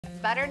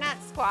butternut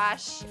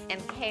squash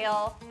and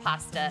kale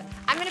pasta.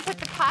 I'm gonna put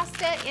the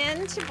pasta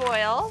in to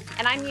boil,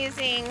 and I'm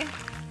using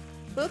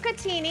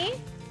bucatini,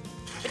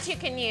 but you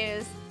can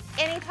use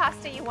any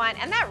pasta you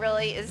want, and that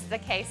really is the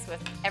case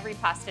with every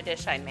pasta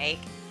dish I make.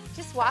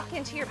 Just walk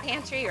into your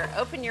pantry or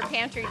open your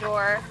pantry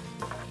door,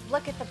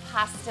 look at the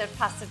pasta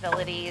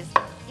possibilities.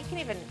 You can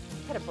even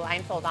put a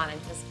blindfold on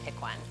and just pick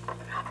one.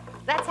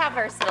 That's how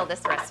versatile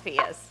this recipe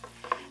is.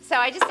 So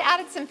I just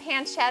added some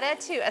pancetta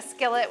to a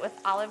skillet with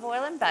olive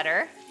oil and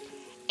butter.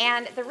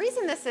 And the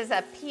reason this is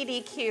a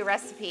PDQ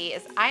recipe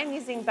is I'm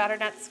using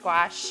butternut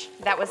squash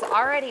that was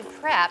already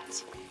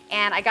prepped,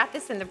 and I got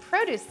this in the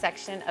produce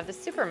section of the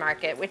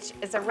supermarket, which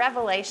is a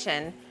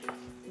revelation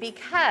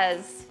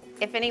because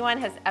if anyone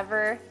has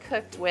ever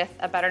cooked with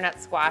a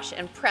butternut squash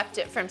and prepped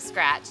it from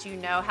scratch, you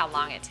know how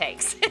long it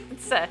takes.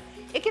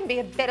 It can be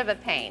a bit of a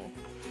pain.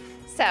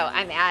 So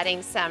I'm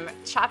adding some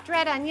chopped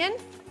red onion.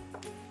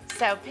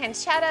 So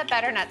pancetta,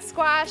 butternut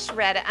squash,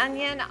 red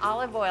onion,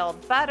 olive oil,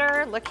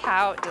 butter. Look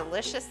how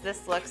delicious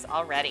this looks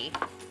already.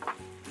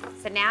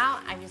 So now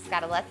I've just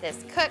gotta let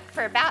this cook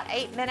for about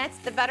 8 minutes.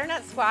 The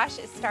butternut squash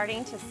is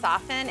starting to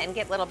soften and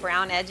get little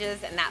brown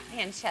edges, and that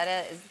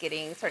pancetta is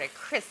getting sort of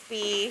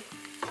crispy.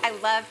 I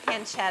love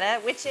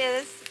pancetta, which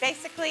is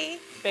basically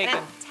bacon.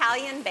 An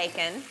Italian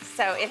bacon.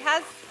 So it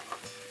has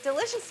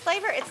delicious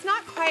flavor. It's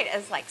not quite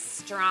as like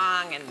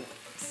strong and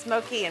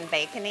smoky and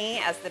bacony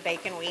as the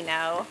bacon we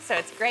know. So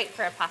it's great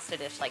for a pasta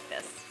dish like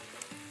this.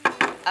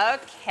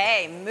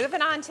 Okay,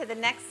 moving on to the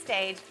next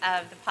stage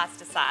of the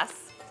pasta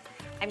sauce.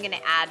 I'm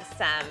gonna add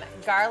some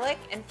garlic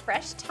and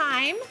fresh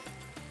thyme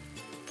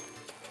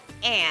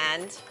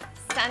and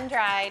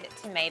sun-dried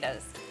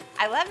tomatoes.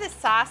 I love this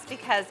sauce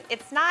because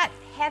it's not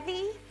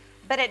heavy,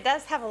 but it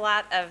does have a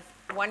lot of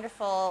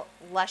wonderful,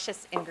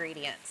 luscious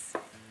ingredients.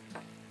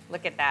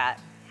 Look at that,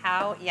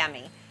 how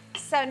yummy.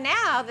 So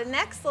now the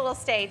next little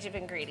stage of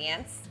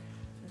ingredients,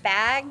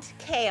 bagged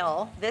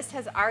kale. This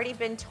has already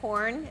been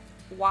torn,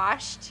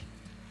 washed,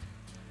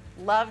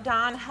 loved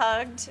on,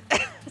 hugged,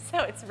 so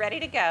it's ready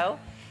to go.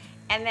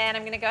 And then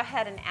I'm gonna go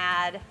ahead and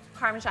add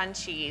Parmesan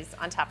cheese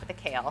on top of the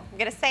kale. I'm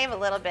gonna save a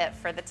little bit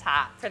for the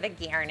top, for the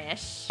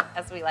garnish,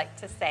 as we like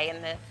to say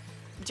in the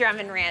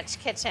Drummond Ranch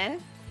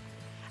kitchen.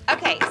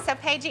 Okay, so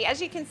Paigey,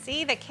 as you can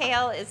see, the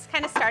kale is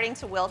kind of starting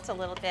to wilt a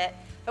little bit.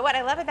 But what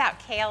I love about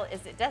kale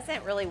is it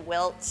doesn't really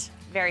wilt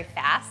very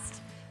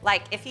fast.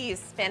 Like if you use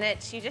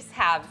spinach, you just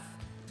have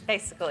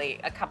basically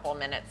a couple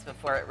minutes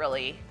before it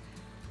really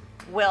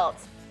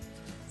wilts.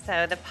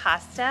 So the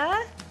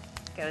pasta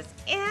goes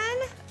in.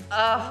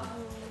 Oh,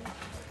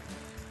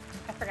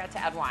 I forgot to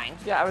add wine.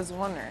 Yeah, I was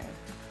wondering.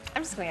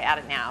 I'm just gonna add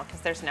it now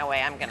because there's no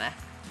way I'm gonna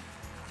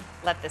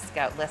let this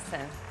go.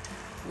 Listen.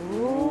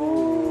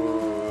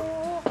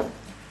 Ooh.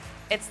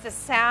 It's the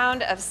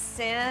sound of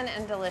sin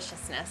and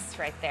deliciousness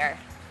right there.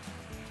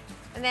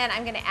 And then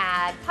I'm gonna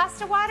add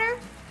pasta water.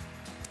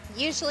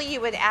 Usually you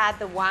would add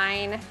the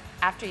wine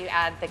after you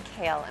add the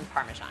kale and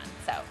Parmesan.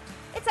 So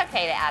it's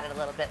okay to add it a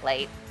little bit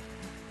late.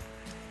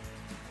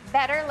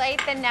 Better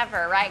late than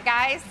never, right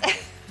guys?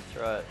 That's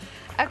right.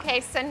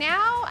 Okay, so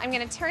now I'm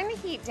gonna turn the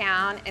heat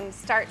down and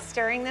start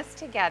stirring this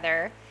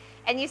together.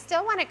 And you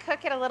still wanna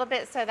cook it a little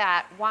bit so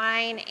that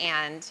wine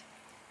and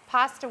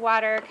pasta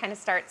water kind of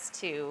starts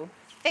to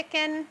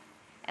thicken.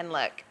 And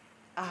look,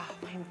 oh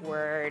my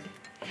word.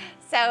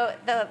 So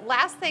the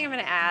last thing I'm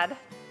gonna add,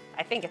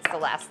 I think it's the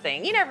last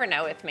thing, you never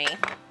know with me.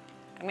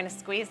 I'm gonna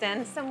squeeze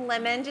in some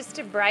lemon just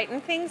to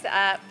brighten things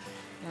up.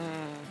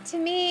 To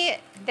me,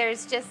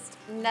 there's just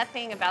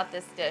nothing about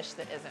this dish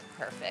that isn't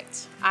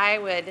perfect. I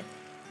would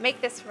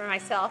make this for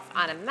myself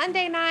on a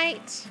Monday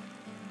night,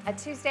 a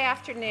Tuesday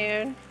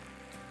afternoon,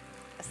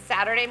 a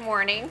Saturday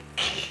morning.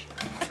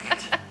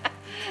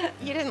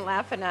 You didn't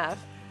laugh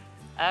enough.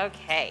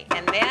 Okay,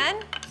 and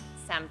then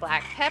some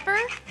black pepper.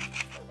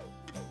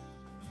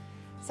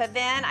 So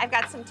then I've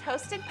got some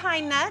toasted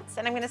pine nuts,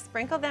 and I'm gonna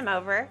sprinkle them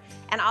over.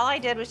 And all I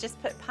did was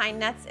just put pine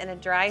nuts in a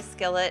dry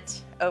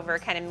skillet over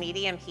kind of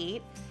medium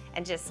heat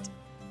and just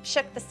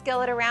shook the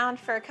skillet around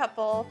for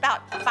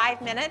about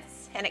 5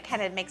 minutes, and it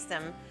kind of makes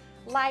them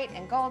light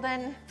and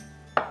golden.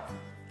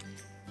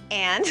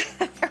 And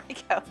there we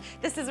go.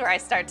 This is where I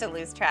start to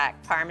lose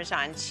track.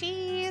 Parmesan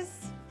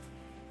cheese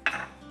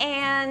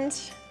and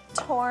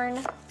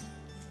torn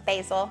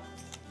basil.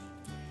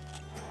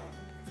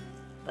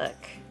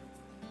 Look.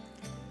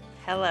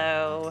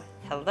 Hello,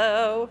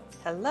 hello,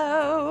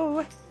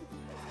 hello.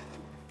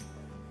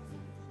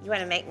 You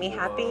wanna make me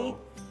happy?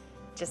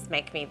 Just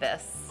make me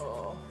this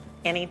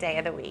any day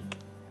of the week.